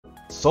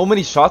So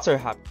many shots are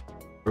happening.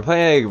 We're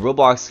playing a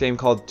Roblox game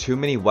called Too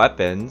Many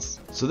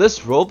Weapons. So this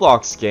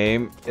Roblox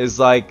game is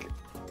like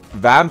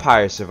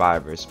Vampire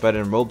Survivors, but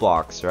in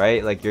Roblox,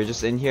 right? Like you're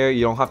just in here,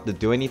 you don't have to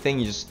do anything,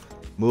 you just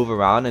move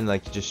around and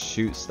like you just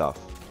shoot stuff.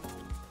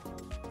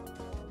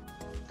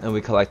 And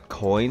we collect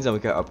coins and we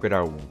can upgrade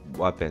our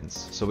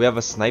weapons. So we have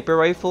a sniper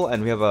rifle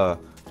and we have a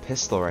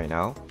pistol right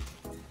now.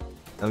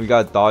 And we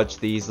gotta dodge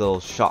these little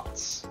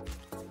shots.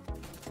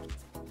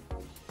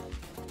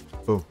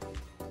 Boom.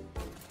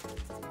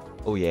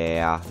 Oh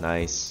yeah,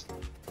 nice.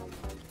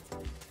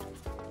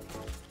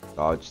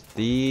 Dodge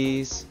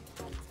these.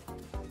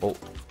 Oh,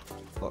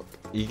 look.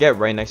 You get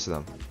right next to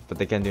them, but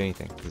they can't do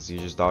anything because you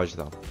just dodge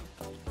them.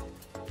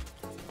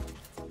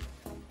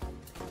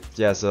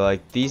 Yeah, so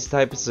like these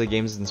types of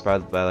games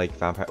inspired by like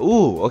Vampire.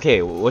 Ooh,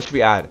 okay, what should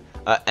we add?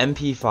 A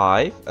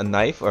MP5, a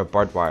knife, or a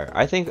barbed wire?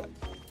 I think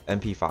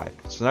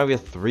MP5. So now we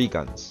have 3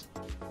 guns.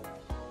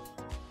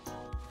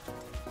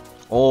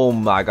 Oh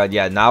my god,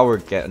 yeah, now we're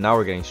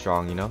getting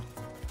strong, you know?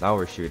 Now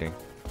we're shooting.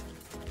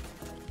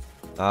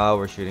 Now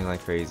we're shooting like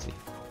crazy.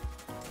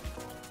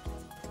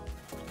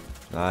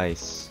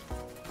 Nice.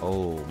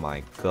 Oh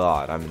my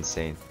god, I'm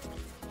insane.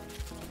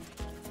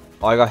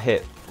 Oh, I got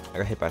hit. I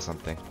got hit by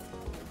something.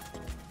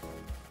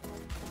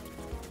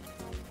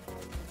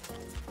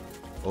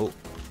 Oh,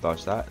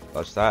 dodge that,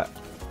 dodge that,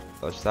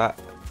 dodge that.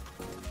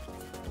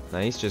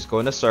 Nice, just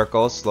go in a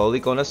circle, slowly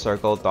go in a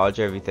circle, dodge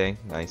everything.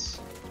 Nice.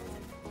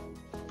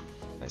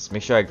 Nice,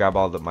 make sure I grab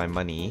all my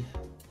money.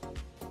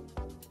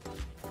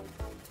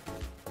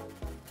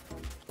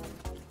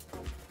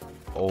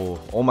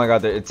 Oh my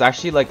god, it's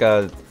actually like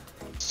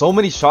so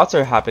many shots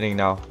are happening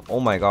now.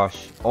 Oh my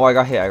gosh. Oh, I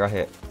got hit, I got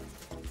hit.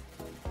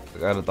 I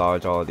gotta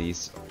dodge all of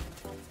these.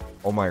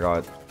 Oh my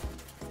god.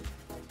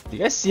 Do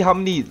you guys see how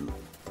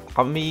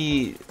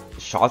many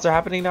shots are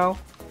happening now?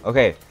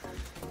 Okay,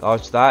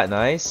 dodge that,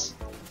 nice.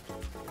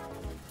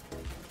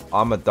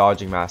 I'm a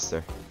dodging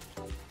master.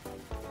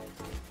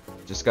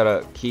 Just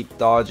gotta keep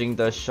dodging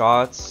the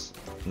shots,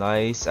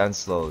 nice and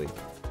slowly.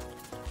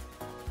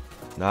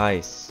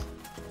 Nice.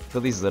 Kill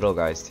these little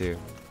guys too.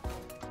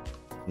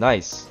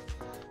 Nice.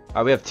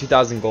 Alright, we have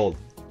 2,000 gold.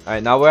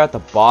 Alright, now we're at the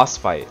boss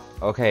fight.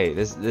 Okay,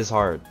 this is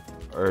hard,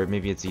 or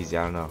maybe it's easy.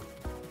 I don't know.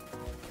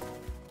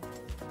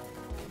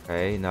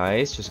 Okay,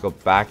 nice. Just go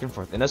back and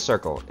forth in a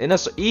circle.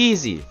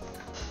 Easy.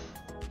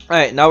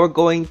 Alright, now we're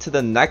going to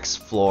the next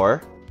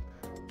floor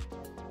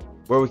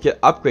where we can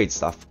upgrade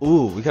stuff.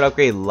 Ooh, we can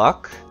upgrade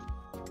luck.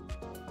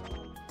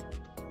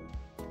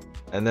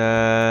 And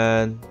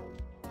then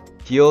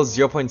heal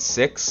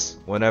 0.6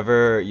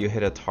 whenever you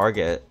hit a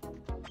target.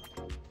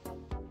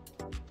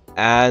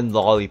 And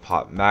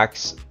lollipop,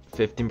 max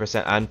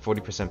 15% and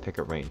 40%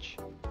 pickup range.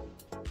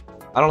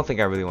 I don't think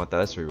I really want that.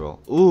 Let's reroll.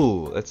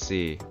 Ooh, let's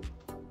see.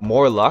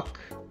 More luck.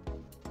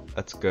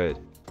 That's good.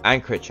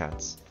 And crit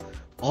chance.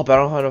 Oh, but I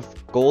don't have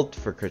enough gold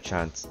for crit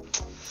chance.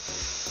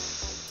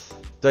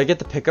 Do I get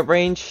the pickup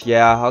range?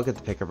 Yeah, I'll get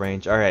the pickup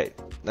range. Alright,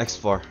 next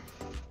floor.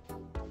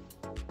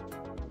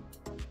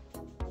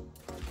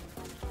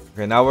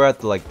 Okay, now we're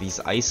at like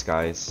these ice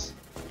guys.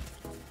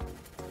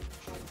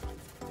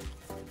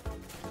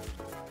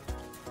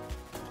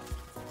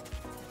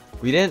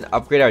 We didn't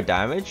upgrade our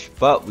damage,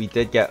 but we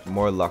did get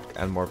more luck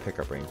and more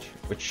pickup range,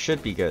 which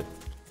should be good.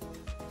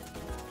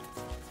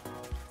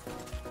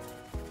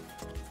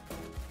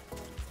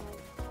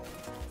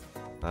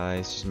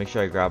 Nice, just make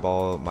sure I grab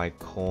all my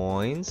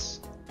coins.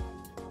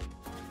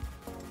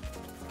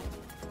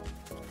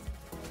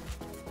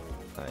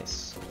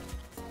 Nice.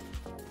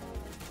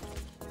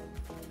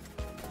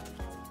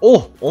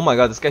 Oh my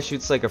god, this guy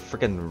shoots like a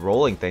freaking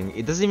rolling thing.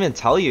 It doesn't even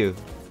tell you.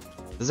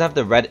 It doesn't have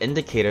the red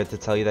indicator to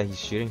tell you that he's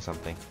shooting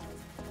something.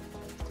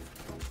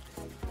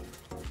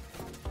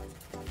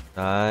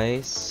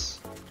 Nice.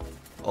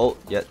 Oh,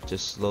 yeah,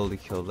 just slowly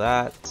kill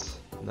that.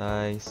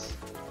 Nice.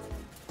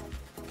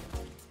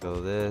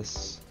 Kill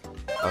this.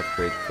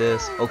 Upgrade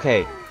this.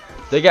 Okay.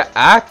 They get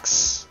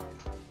axe,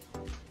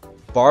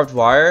 barbed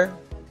wire,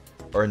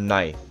 or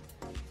knife.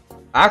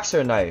 Axe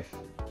or knife?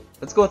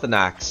 Let's go with an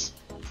axe.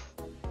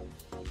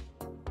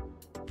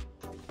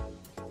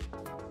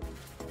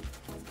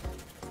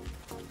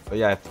 But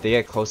yeah, if they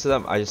get close to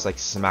them, I just like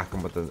smack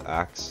them with the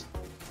axe.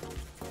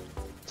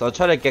 So I'll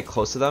try to get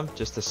close to them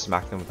just to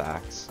smack them with the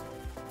axe.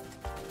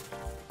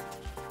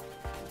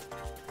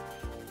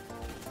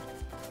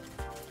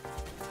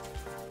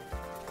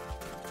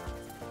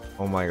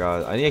 Oh my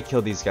god, I need to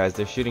kill these guys.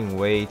 They're shooting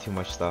way too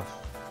much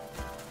stuff.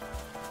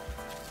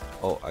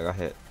 Oh, I got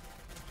hit.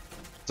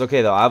 It's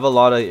okay though, I have a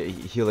lot of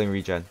healing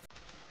regen.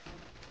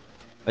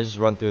 I just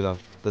run through them.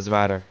 Doesn't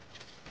matter.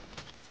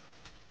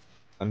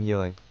 I'm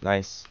healing.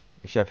 Nice.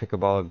 Make sure I pick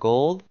up all of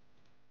gold.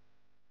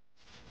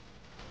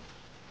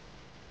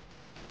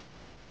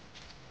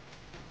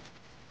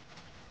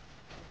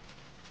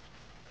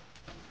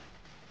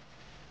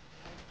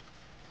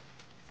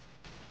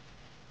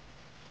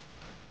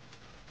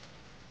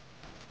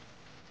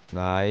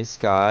 Nice,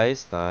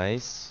 guys.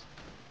 Nice.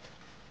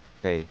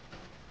 Okay.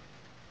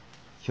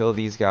 Kill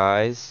these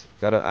guys.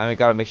 I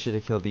gotta make sure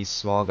to kill these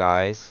small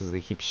guys because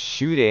they keep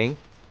shooting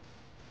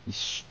these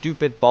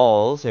stupid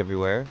balls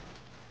everywhere.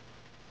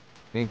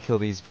 We can kill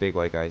these big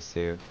white guys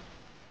too.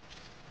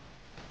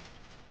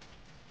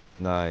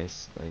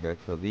 Nice. Now you gotta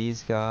kill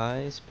these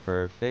guys.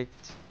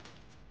 Perfect.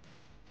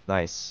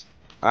 Nice.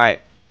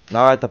 Alright.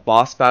 Now we're at the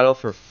boss battle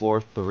for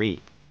floor 3.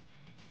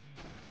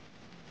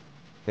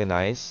 Okay,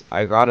 nice.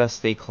 I gotta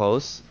stay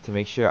close to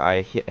make sure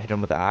I hit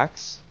him with the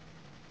axe.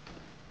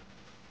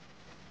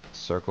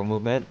 Circle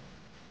movement.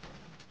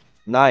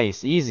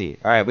 Nice. Easy.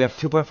 Alright, we have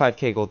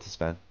 2.5k gold to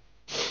spend.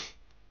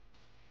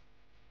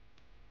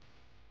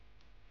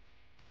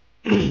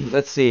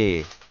 Let's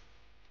see.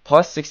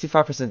 Plus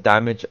 65%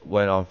 damage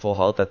when on full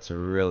health. That's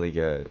really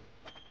good.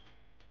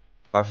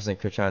 5%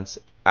 crit chance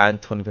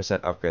and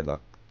 20% upgrade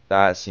luck.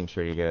 That seems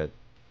pretty good.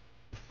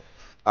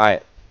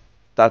 Alright.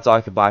 That's all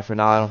I could buy for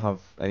now. I don't have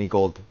any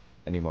gold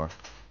anymore.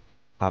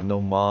 I have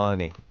no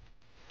money.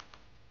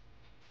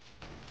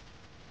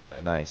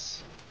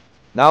 Nice.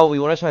 Now we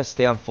want to try to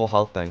stay on full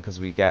health then, because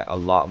we get a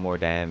lot more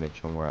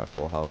damage when we're at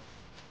full health.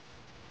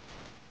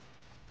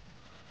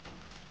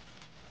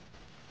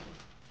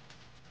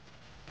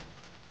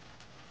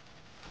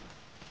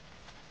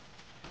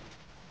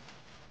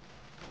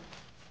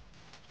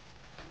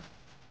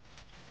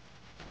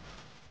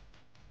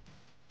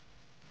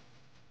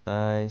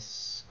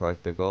 Nice.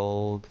 Collect the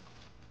gold.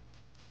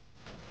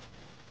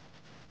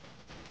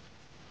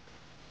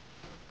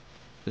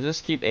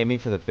 Just keep aiming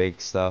for the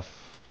big stuff.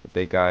 The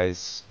big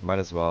guys. Might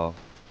as well.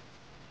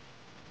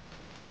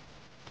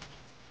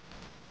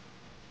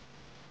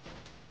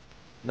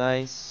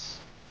 Nice.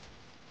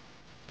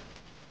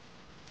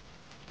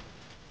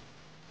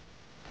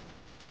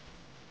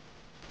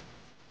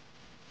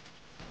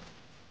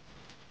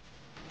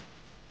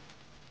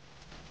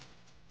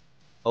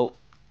 Oh.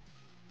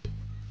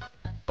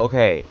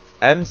 Okay.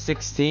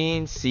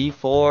 M16,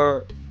 C4,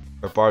 or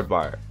barbed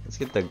wire. Let's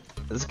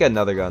get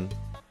another gun.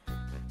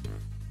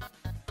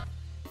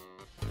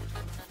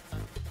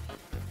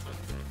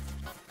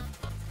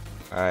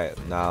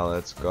 Alright, now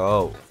let's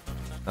go.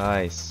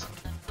 Nice.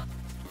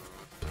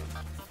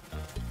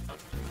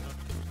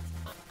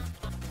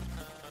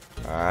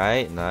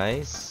 Alright,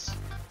 nice.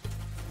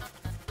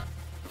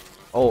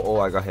 Oh,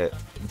 I got hit.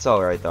 It's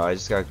alright though, I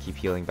just gotta keep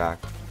healing back.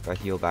 Gotta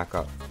heal back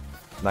up.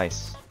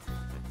 Nice.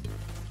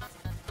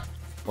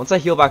 Once I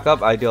heal back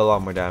up, I do a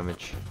lot more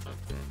damage.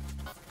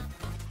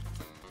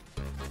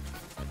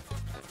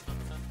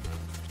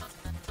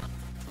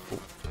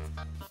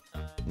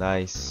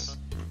 Nice.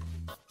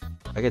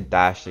 I could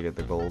dash to get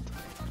the gold.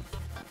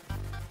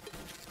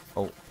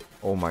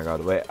 Oh my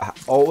god, wait.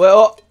 Oh, wait,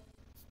 oh!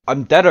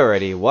 I'm dead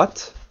already,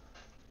 what?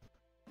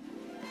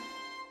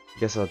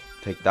 Guess I'll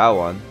take that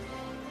one.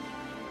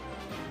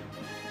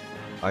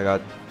 I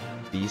got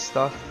B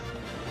stuff.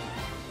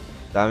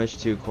 Damage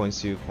 2,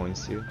 coins 2,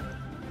 coins 2.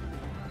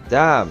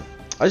 Damn,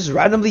 I just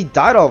randomly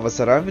died all of a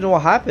sudden. I don't even know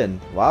what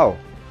happened. Wow.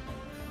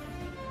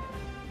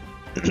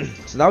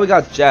 So now we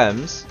got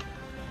gems.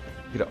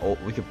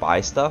 We could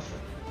buy stuff.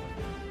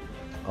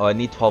 Oh, I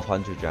need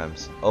 1200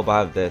 gems. Oh, but I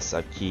have this.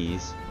 I have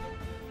keys.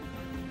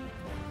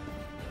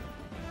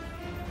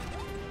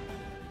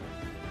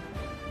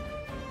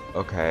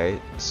 Okay,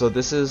 so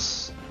this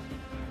is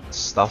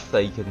stuff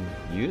that you can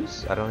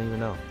use? I don't even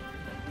know.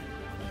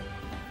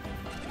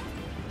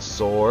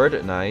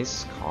 Sword,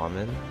 nice,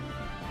 common.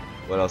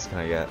 What else can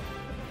I get?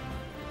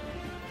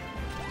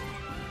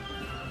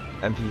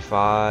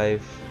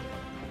 MP5.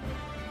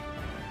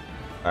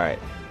 Alright,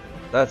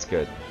 that's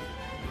good.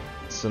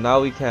 So now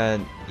we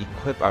can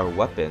equip our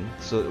weapon.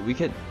 So we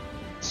could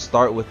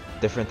start with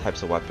different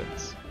types of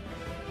weapons.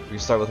 We can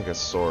start with like a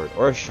sword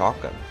or a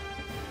shotgun.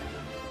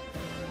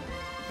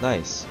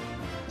 Nice.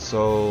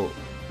 So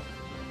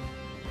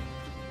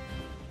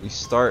we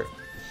start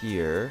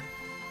here,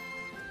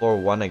 floor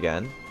 1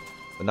 again,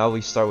 but now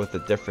we start with a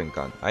different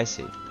gun. I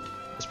see.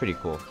 That's pretty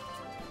cool.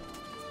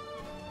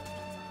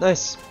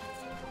 Nice.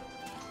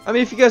 I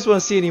mean, if you guys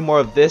want to see any more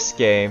of this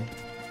game,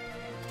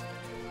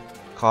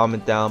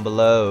 comment down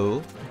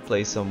below.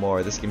 Play some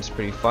more. This game's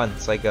pretty fun.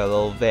 It's like a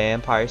little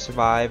Vampire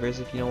Survivors,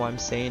 if you know what I'm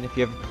saying, if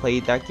you ever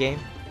played that game.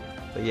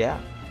 But yeah,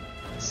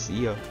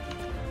 see ya.